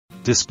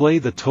Display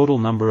the total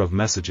number of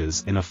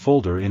messages in a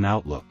folder in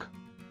Outlook.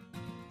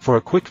 For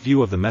a quick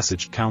view of the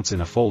message counts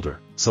in a folder,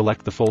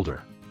 select the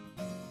folder.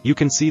 You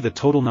can see the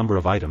total number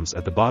of items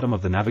at the bottom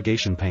of the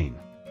navigation pane.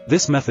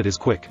 This method is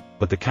quick,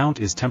 but the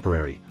count is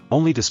temporary,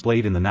 only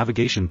displayed in the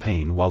navigation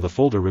pane while the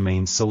folder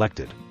remains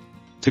selected.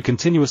 To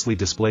continuously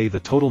display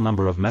the total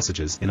number of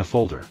messages in a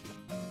folder,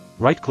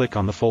 right-click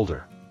on the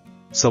folder.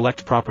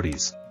 Select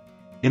Properties.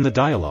 In the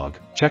dialog,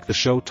 check the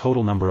Show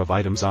Total Number of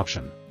Items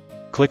option.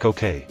 Click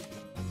OK.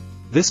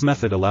 This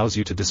method allows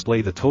you to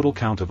display the total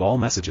count of all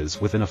messages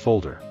within a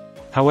folder.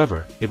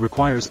 However, it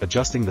requires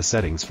adjusting the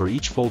settings for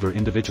each folder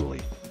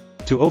individually.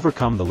 To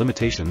overcome the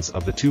limitations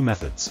of the two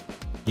methods,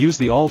 use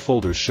the All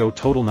Folders Show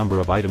Total Number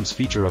of Items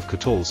feature of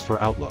Controls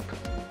for Outlook.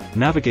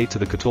 Navigate to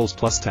the Controls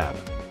Plus tab.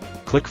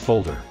 Click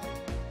Folder.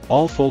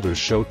 All folders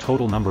show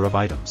total number of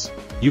items.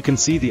 You can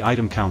see the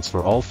item counts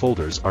for all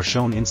folders are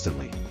shown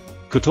instantly.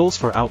 Controls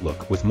for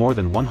Outlook with more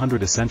than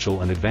 100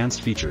 essential and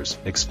advanced features.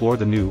 Explore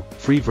the new,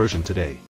 free version today.